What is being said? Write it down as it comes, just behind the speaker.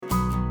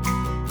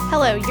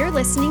Hello, you're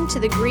listening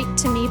to the Greek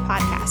to Me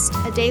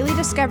podcast, a daily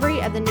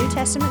discovery of the New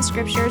Testament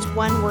scriptures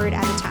one word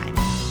at a time.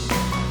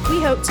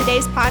 We hope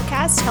today's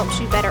podcast helps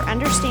you better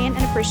understand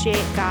and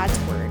appreciate God's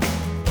word.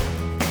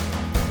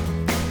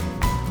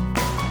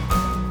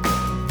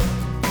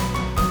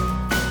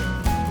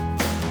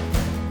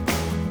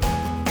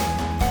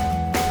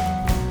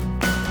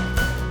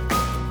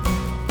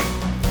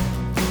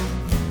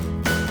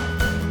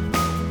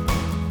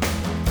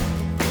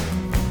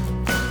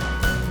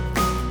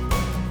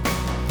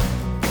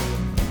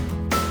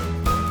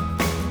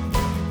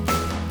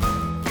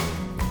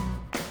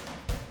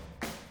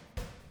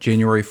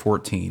 January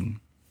 14,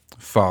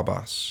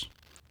 Phobos.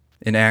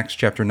 In Acts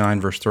chapter 9,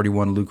 verse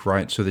 31, Luke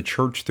writes, "So the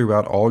church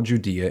throughout all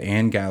Judea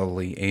and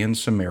Galilee and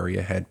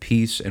Samaria had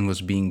peace and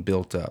was being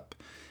built up,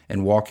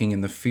 and walking in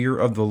the fear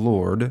of the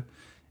Lord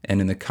and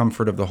in the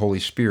comfort of the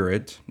Holy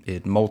Spirit,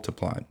 it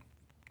multiplied."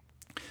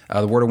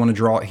 The word I want to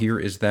draw out here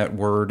is that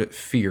word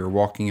fear,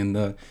 walking in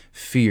the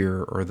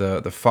fear or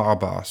the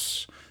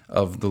phobos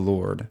of the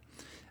Lord.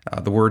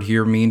 The word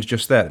here means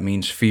just that. It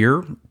means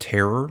fear,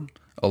 terror,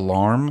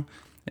 alarm,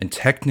 and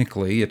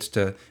technically, it's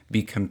to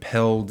be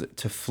compelled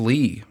to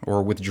flee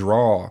or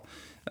withdraw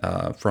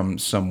from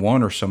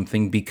someone or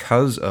something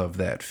because of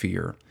that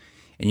fear.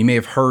 And you may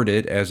have heard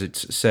it as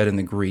it's said in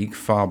the Greek,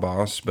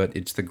 phobos, but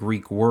it's the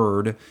Greek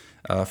word,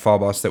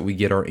 phobos, that we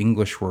get our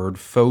English word,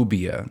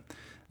 phobia.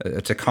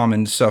 It's a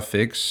common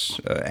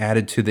suffix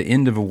added to the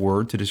end of a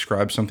word to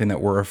describe something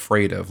that we're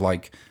afraid of,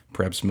 like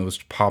perhaps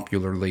most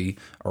popularly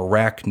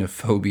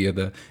arachnophobia,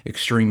 the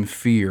extreme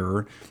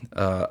fear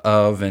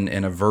of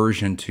and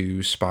aversion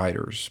to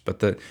spiders. But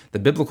the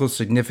biblical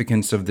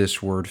significance of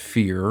this word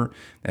fear,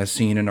 as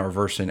seen in our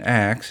verse in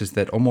Acts, is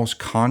that almost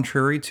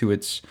contrary to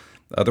its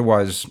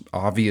otherwise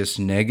obvious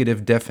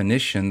negative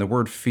definition, the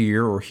word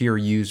fear, or here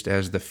used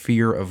as the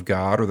fear of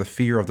God or the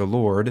fear of the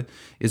Lord,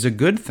 is a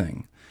good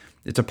thing.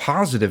 It's a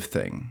positive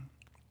thing.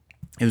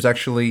 It was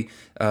actually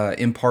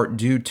in part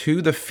due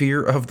to the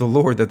fear of the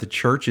Lord that the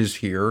church is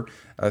here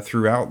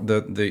throughout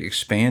the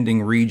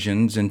expanding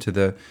regions into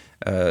the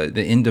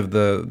end of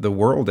the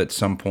world at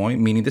some point,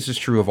 meaning this is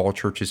true of all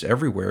churches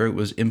everywhere. It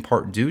was in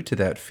part due to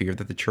that fear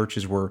that the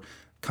churches were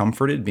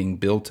comforted, being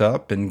built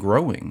up, and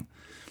growing.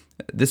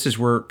 This is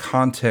where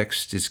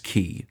context is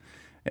key.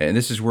 And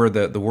this is where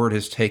the word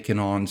has taken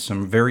on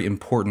some very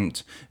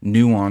important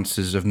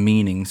nuances of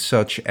meaning,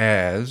 such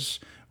as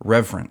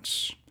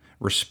reverence,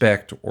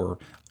 respect, or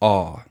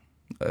awe,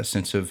 a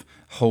sense of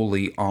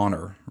holy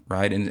honor,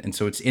 right? And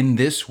so it's in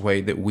this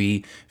way that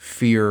we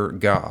fear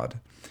God.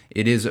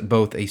 It is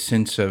both a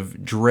sense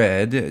of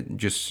dread,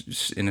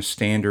 just in a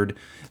standard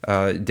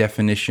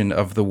definition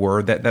of the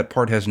word. That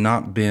part has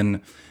not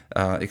been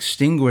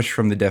extinguished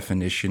from the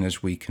definition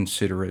as we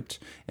consider it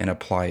and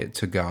apply it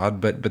to God,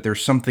 but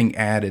there's something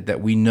added that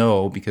we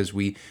know because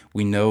we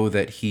know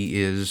that He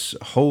is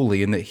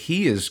holy and that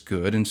He is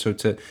good, and so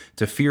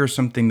to fear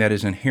something that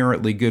is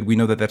inherently good, we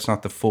know that that's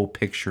not the full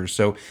picture.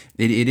 So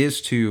it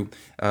is to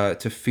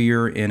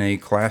fear in a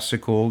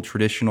classical,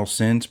 traditional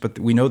sense, but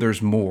we know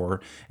there's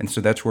more, and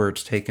so that's where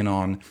it's taken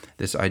on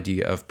this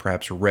idea of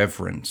perhaps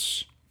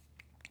reverence.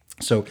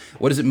 So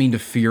what does it mean to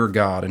fear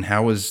God, and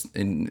how is,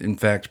 in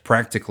fact,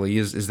 practically,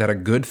 is that a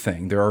good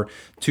thing? There are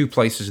two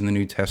places in the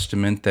New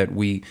Testament that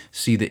we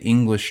see the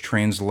English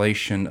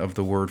translation of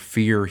the word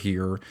fear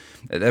here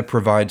that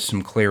provides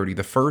some clarity.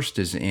 The first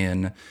is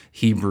in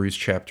Hebrews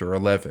chapter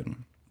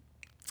 11.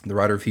 The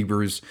writer of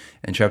Hebrews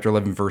in chapter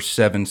 11, verse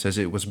 7 says,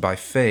 "It was by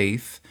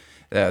faith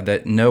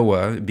that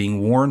Noah, being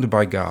warned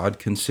by God,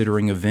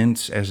 considering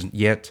events as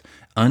yet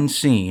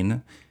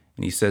unseen,"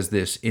 and he says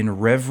this, "in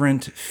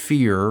reverent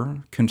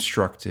fear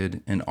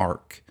constructed an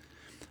ark."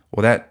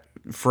 Well, that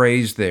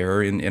phrase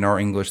there in our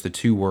English, the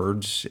two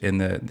words in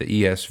the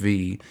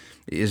ESV,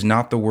 is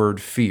not the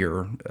word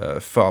fear,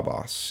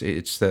 phobos.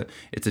 It's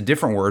a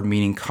different word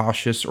meaning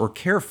cautious or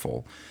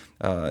careful.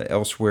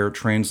 Elsewhere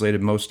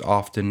translated most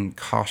often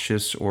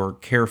cautious or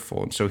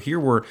careful. And so here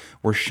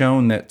we're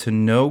shown that to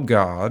know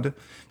God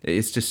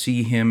is to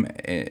see Him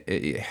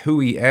who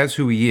He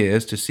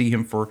is, to see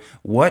Him for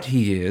what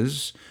He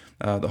is,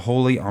 the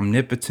holy,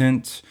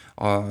 omnipotent,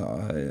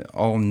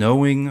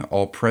 all-knowing,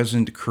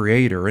 all-present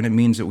Creator. And it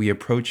means that we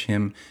approach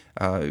Him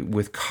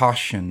with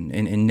caution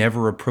and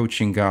never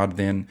approaching God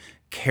then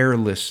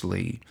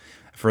carelessly.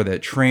 For the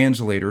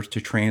translators to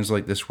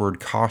translate this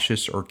word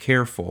cautious or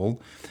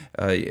careful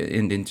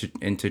and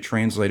to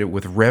translate it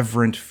with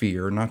reverent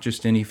fear, not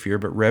just any fear,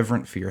 but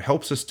reverent fear,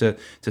 helps us to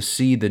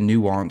see the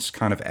nuance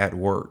kind of at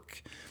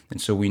work. And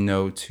so we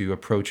know to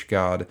approach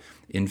God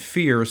in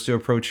fear is to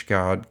approach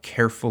God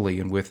carefully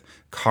and with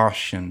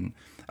caution,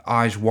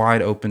 eyes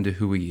wide open to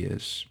who He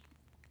is.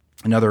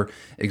 Another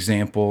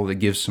example that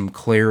gives some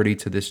clarity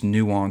to this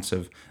nuance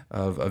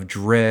of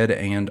dread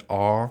and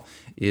awe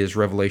is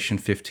Revelation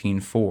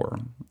 15:4.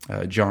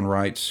 John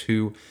writes,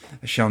 "Who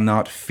shall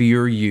not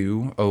fear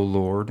you, O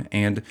Lord,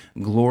 and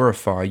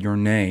glorify your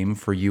name,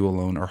 for you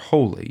alone are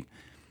holy."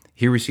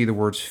 Here we see the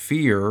words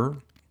fear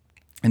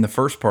in the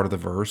first part of the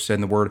verse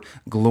and the word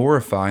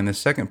glorify in the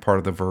second part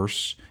of the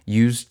verse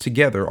used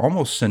together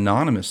almost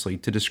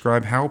synonymously to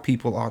describe how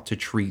people ought to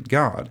treat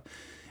God,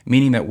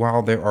 meaning that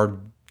while there are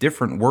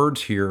different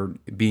words here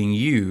being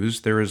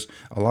used, there is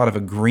a lot of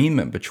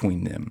agreement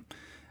between them.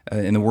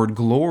 In the word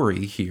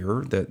glory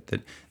here,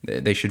 that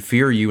they should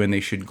fear you and they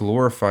should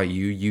glorify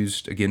you,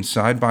 used again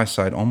side by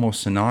side,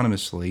 almost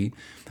synonymously.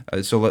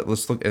 So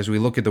let's look, as we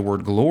look at the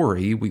word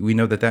glory, we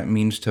know that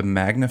means to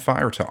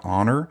magnify or to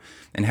honor,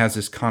 and has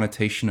this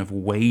connotation of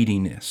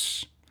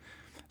weightiness.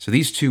 So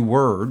these two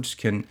words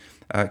can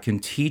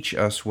teach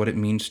us what it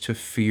means to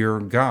fear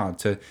God,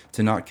 to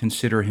not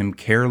consider Him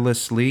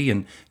carelessly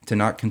and to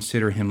not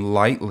consider Him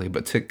lightly,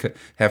 but to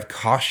have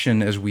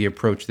caution as we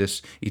approach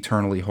this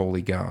eternally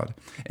holy God,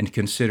 and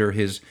consider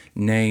His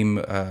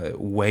name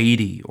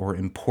weighty or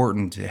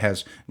important. It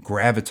has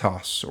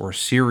gravitas or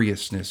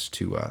seriousness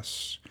to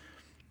us.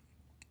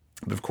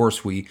 But of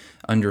course, we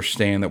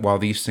understand that while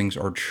these things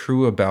are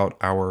true about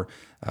our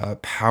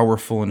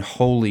powerful and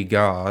holy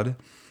God,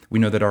 we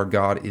know that our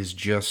God is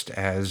just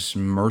as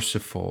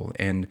merciful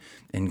and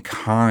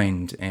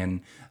kind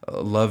and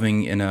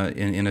loving in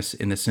a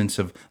sense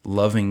of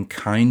loving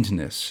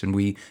kindness. And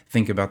we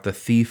think about the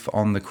thief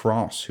on the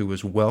cross who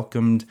was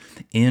welcomed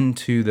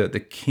into the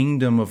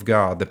kingdom of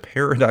God, the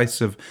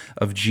paradise of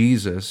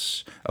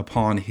Jesus,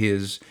 upon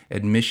his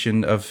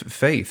admission of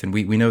faith. And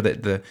we know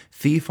that the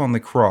thief on the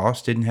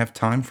cross didn't have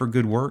time for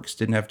good works,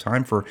 didn't have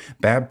time for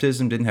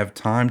baptism, didn't have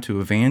time to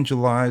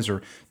evangelize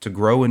or to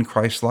grow in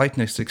Christ's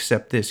likeness,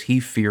 except this: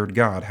 he feared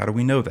God. How do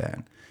we know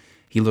that?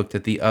 He looked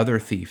at the other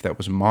thief that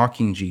was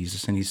mocking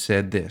Jesus and he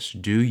said this: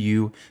 "Do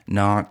you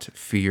not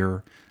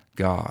fear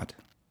God?"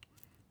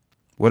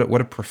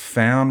 What a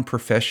profound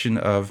profession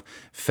of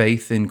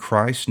faith in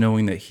Christ,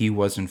 knowing that he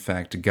was in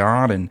fact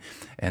God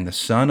and the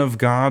Son of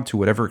God, to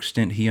whatever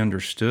extent he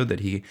understood that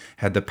he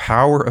had the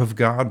power of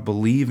God,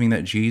 believing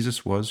that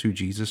Jesus was who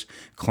Jesus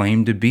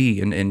claimed to be,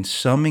 and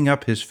summing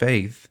up his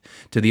faith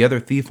to the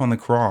other thief on the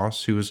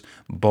cross who was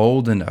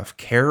bold enough,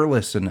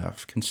 careless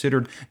enough,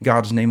 considered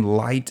God's name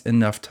light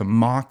enough to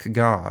mock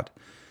God.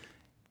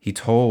 He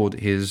told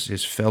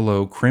his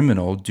fellow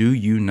criminal, "Do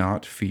you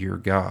not fear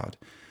God?"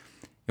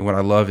 And what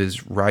I love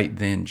is right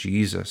then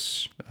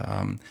Jesus,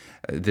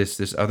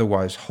 this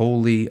otherwise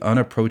holy,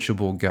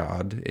 unapproachable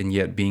God, and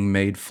yet being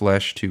made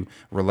flesh to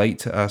relate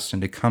to us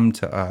and to come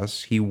to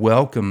us, he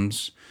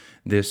welcomes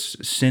this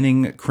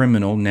sinning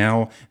criminal,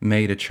 now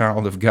made a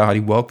child of God.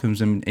 He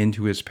welcomes him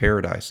into his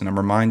paradise. And I'm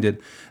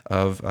reminded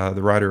of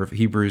the writer of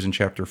Hebrews in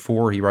chapter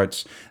 4. He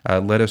writes,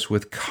 "Let us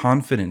with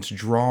confidence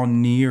draw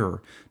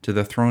near to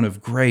the throne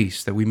of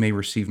grace, that we may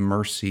receive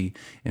mercy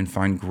and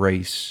find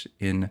grace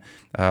and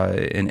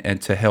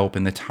to help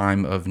in the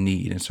time of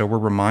need." And so we're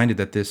reminded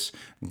that this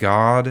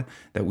God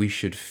that we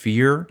should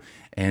fear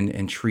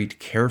and treat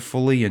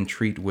carefully and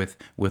treat with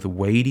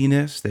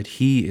weightiness, that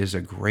he is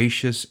a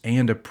gracious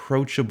and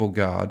approachable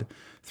God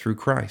through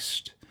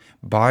Christ.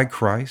 By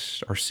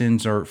Christ, our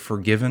sins are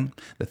forgiven.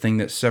 The thing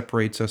that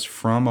separates us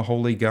from a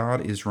holy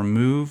God is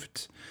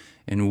removed,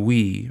 and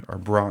we are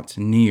brought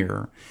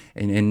near.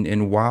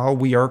 And while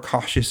we are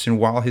cautious and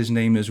while his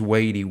name is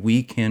weighty,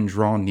 we can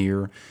draw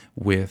near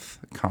with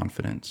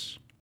confidence.